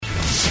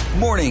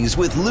Mornings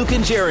with Luke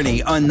and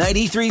Jeremy on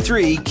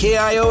 93.3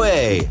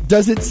 KIOA.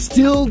 Does it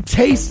still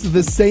taste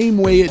the same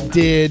way it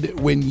did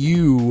when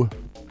you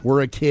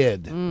were a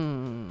kid?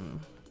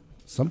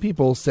 Some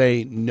people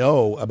say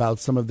no about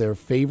some of their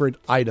favorite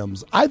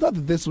items. I thought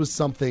that this was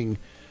something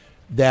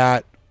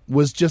that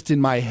was just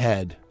in my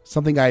head,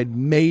 something I had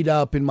made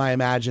up in my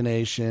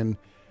imagination.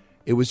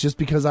 It was just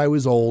because I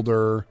was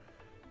older.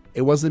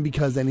 It wasn't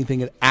because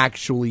anything had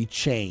actually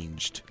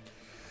changed.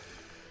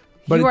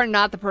 But you are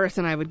not the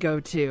person I would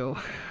go to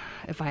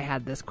if I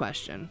had this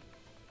question.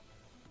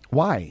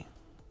 Why?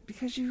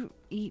 Because you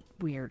eat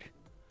weird.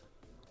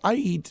 I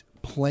eat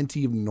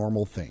plenty of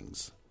normal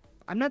things.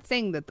 I'm not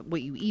saying that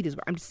what you eat is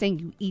weird. I'm just saying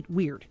you eat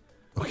weird.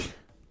 Okay.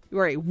 You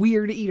are a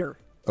weird eater.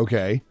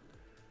 Okay.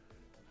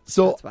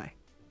 So That's why.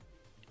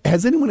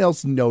 has anyone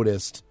else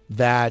noticed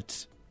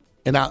that,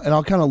 and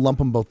I'll kind of lump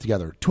them both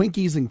together,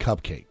 Twinkies and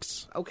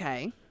cupcakes,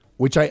 Okay.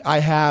 which I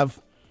have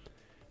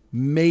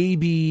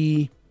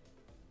maybe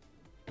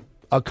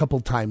a couple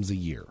times a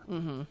year,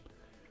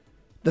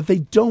 that they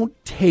don't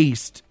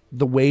taste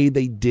the way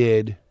they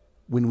did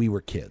when we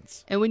were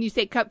kids. And when you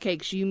say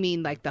cupcakes, you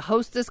mean like the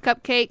Hostess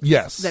cupcakes?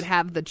 Yes. That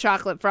have the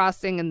chocolate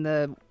frosting and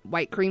the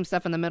white cream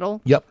stuff in the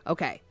middle? Yep.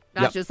 Okay.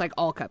 Not Yep. just like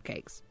all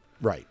cupcakes.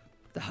 Right.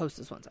 The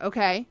Hostess ones.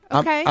 Okay. I'm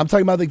Okay.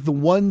 talking about like the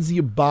ones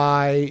you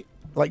buy,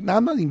 like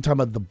I'm not even talking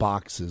about the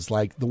boxes,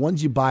 like the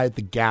ones you buy at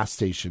the gas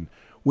station.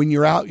 When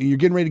you're out, you're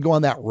getting ready to go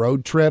on that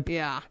road trip,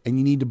 Yeah. and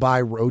you need to buy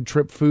road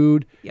trip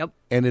food. Yep.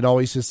 And it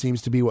always just seems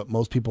to be what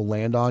most people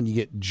land on. You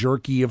get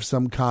jerky of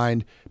some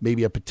kind,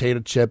 maybe a potato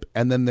chip,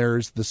 and then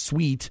there's the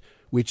sweet,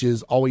 which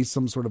is always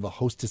some sort of a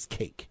Hostess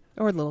cake.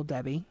 Or Little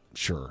Debbie.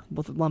 Sure,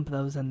 We'll lump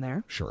those in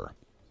there. sure.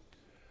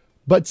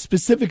 But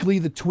specifically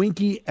the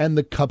Twinkie and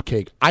the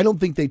cupcake, I don't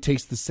think they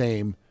taste the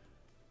same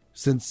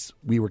since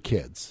we were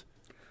kids.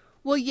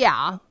 Well,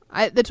 yeah.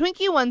 The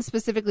Twinkie ones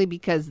specifically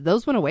because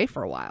those went away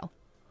for a while.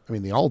 I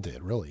mean, they all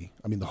did, really.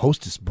 I mean, the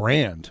Hostess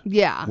brand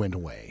Yeah. went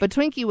away. But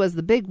Twinkie was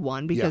the big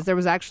one because Yeah. there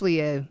was actually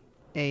a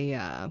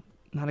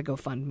not a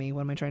GoFundMe,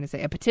 what am I trying to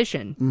say? A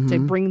petition to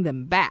bring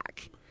them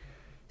back.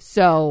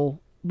 So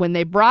when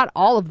they brought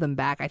all of them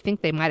back, I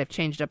think they might have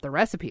changed up the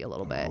recipe a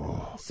little bit.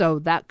 So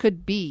that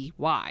could be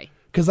why.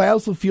 Because I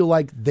also feel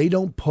like they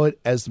don't put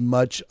as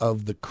much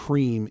of the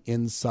cream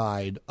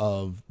inside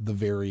of the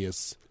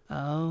various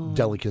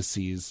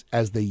delicacies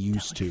as they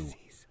used to.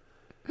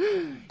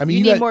 I mean,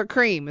 You need got- more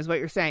cream is what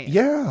you're saying.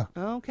 Yeah.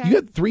 Okay.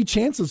 You got 3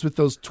 chances with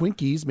those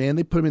Twinkies, man.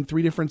 They put them in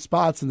 3 different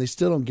spots and they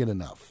still don't get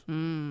enough.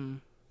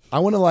 I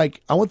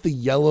want the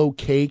yellow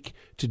cake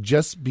to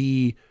just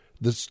be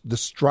the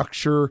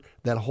structure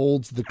that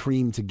holds the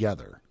cream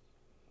together.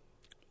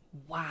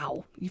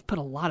 Wow. You've put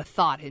a lot of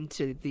thought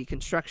into the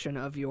construction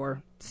of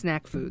your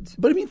snack foods.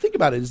 But I mean, think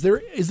about it. Is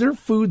there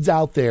foods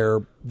out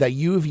there that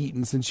you have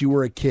eaten since you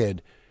were a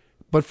kid,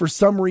 but for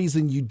some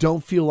reason you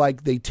don't feel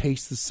like they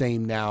taste the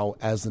same now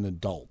as an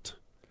adult?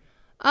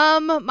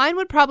 Mine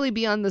would probably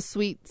be on the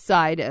sweet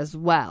side as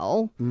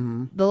well.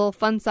 The little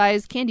fun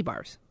size candy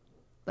bars.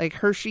 Like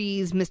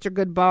Hershey's, Mr.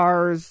 Good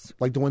bars.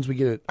 Like the ones we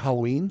get at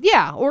Halloween?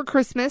 Yeah, or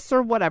Christmas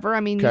or whatever. I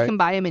mean, you Okay. can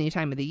buy them any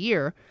time of the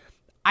year.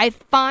 I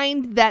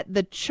find that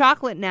the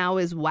chocolate now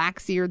is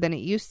waxier than it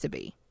used to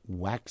be.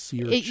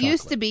 Waxier It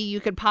used to chocolate. be you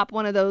could pop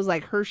one of those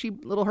like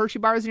little Hershey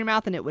bars in your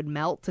mouth and it would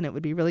melt and it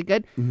would be really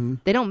good.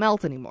 They don't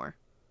melt anymore.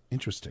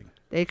 Interesting.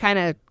 They kind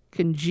of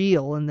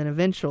congeal and then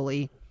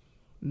eventually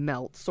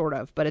melt, sort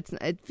of. But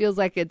it feels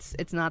like it's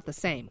not the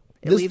same.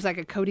 It This- leaves like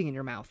a coating in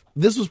your mouth.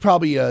 This was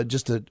probably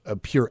just a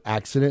pure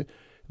accident.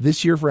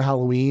 This year for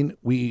Halloween,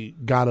 we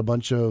got a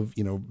bunch of,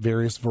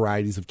 various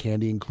varieties of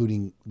candy,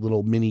 including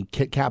little mini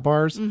Kit Kat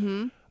bars.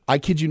 Mm-hmm. I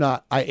kid you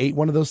not, I ate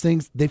one of those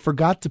things. They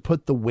forgot to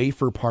put the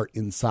wafer part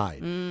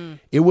inside.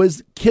 It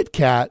was Kit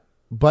Kat,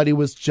 but it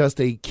was just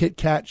a Kit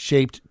Kat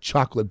shaped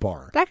chocolate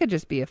bar. That could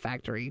just be a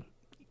factory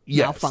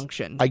Yes,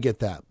 malfunction. I get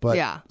that. But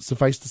Yeah.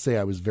 suffice to say,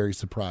 I was very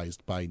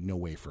surprised by no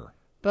wafer.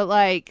 But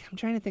like, I'm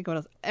trying to think what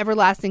else.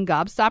 Everlasting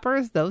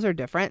Gobstoppers, those are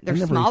different. They're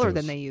never ate smaller those.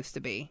 than they used to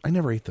be. I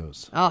never ate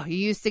those. Oh, you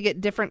used to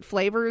get different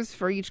flavors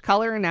for each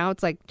color, and now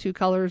it's like 2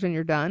 colors and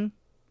you're done.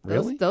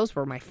 Really? Those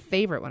were my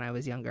favorite when I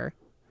was younger.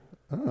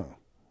 Oh.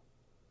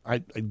 I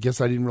guess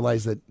I didn't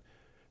realize that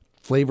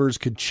flavors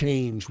could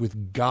change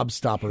with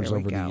Gobstoppers Here we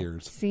over the go.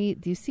 years. See,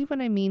 do you see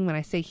what I mean when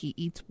I say he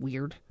eats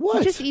weird? What?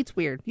 He just eats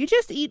weird. You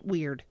just eat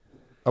weird.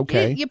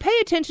 Okay. You pay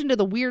attention to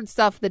the weird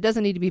stuff that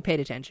doesn't need to be paid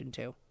attention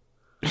to.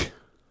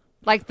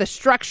 Like the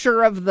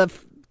structure of the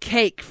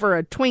cake for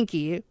a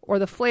Twinkie or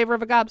the flavor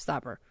of a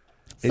Gobstopper.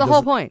 It's the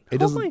whole point.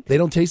 It Whole doesn't. point. They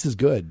don't taste as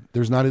good.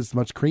 There's not as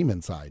much cream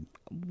inside.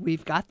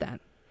 We've got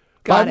that.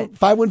 Got it.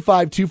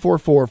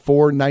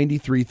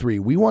 515-244-4933.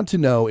 We want to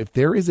know if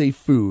there is a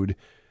food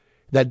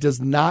that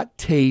does not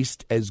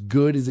taste as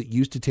good as it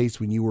used to taste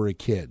when you were a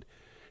kid.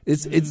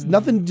 It's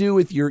nothing to do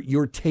with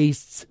your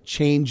tastes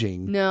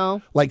changing.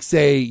 No. Like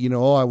say,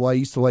 I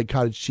used to like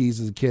cottage cheese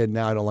as a kid.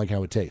 Now I don't like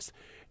how it tastes.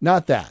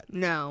 Not that.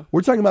 No.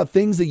 We're talking about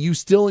things that you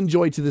still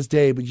enjoy to this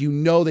day, but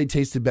they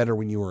tasted better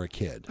when you were a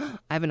kid.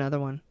 I have another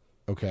one.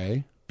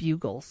 Okay.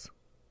 Bugles.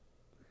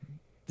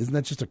 Isn't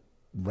that just a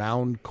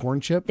round corn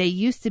chip? They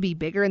used to be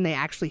bigger and they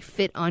actually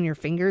fit on your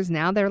fingers.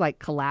 Now they're like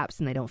collapsed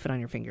and they don't fit on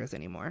your fingers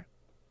anymore.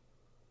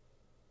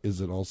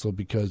 Is it also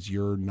because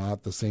you're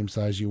not the same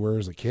size you were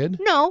as a kid?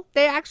 No,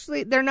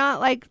 they're not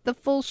like the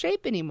full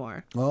shape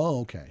anymore.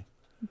 Oh, okay.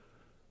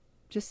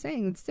 Just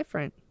saying, it's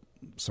different.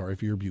 Sorry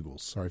for your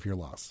bugles. Sorry for your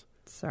loss.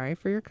 Sorry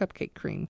for your cupcake cream.